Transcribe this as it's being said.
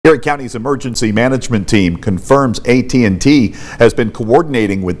Erie County's emergency management team confirms AT&T has been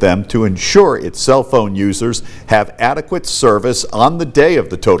coordinating with them to ensure its cell phone users have adequate service on the day of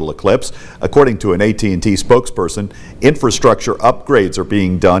the total eclipse. According to an AT&T spokesperson, infrastructure upgrades are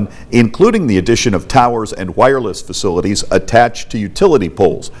being done, including the addition of towers and wireless facilities attached to utility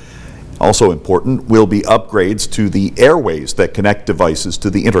poles. Also important will be upgrades to the airways that connect devices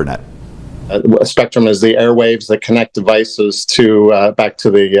to the internet. Spectrum is the airwaves that connect devices to back to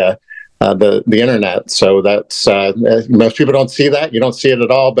the internet. So that's most people don't see that. You don't see it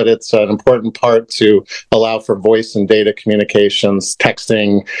at all, but it's an important part to allow for voice and data communications,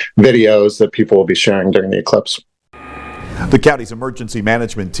 texting, videos that people will be sharing during the eclipse. The county's emergency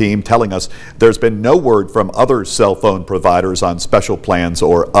management team telling us there's been no word from other cell phone providers on special plans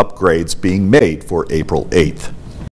or upgrades being made for April 8th.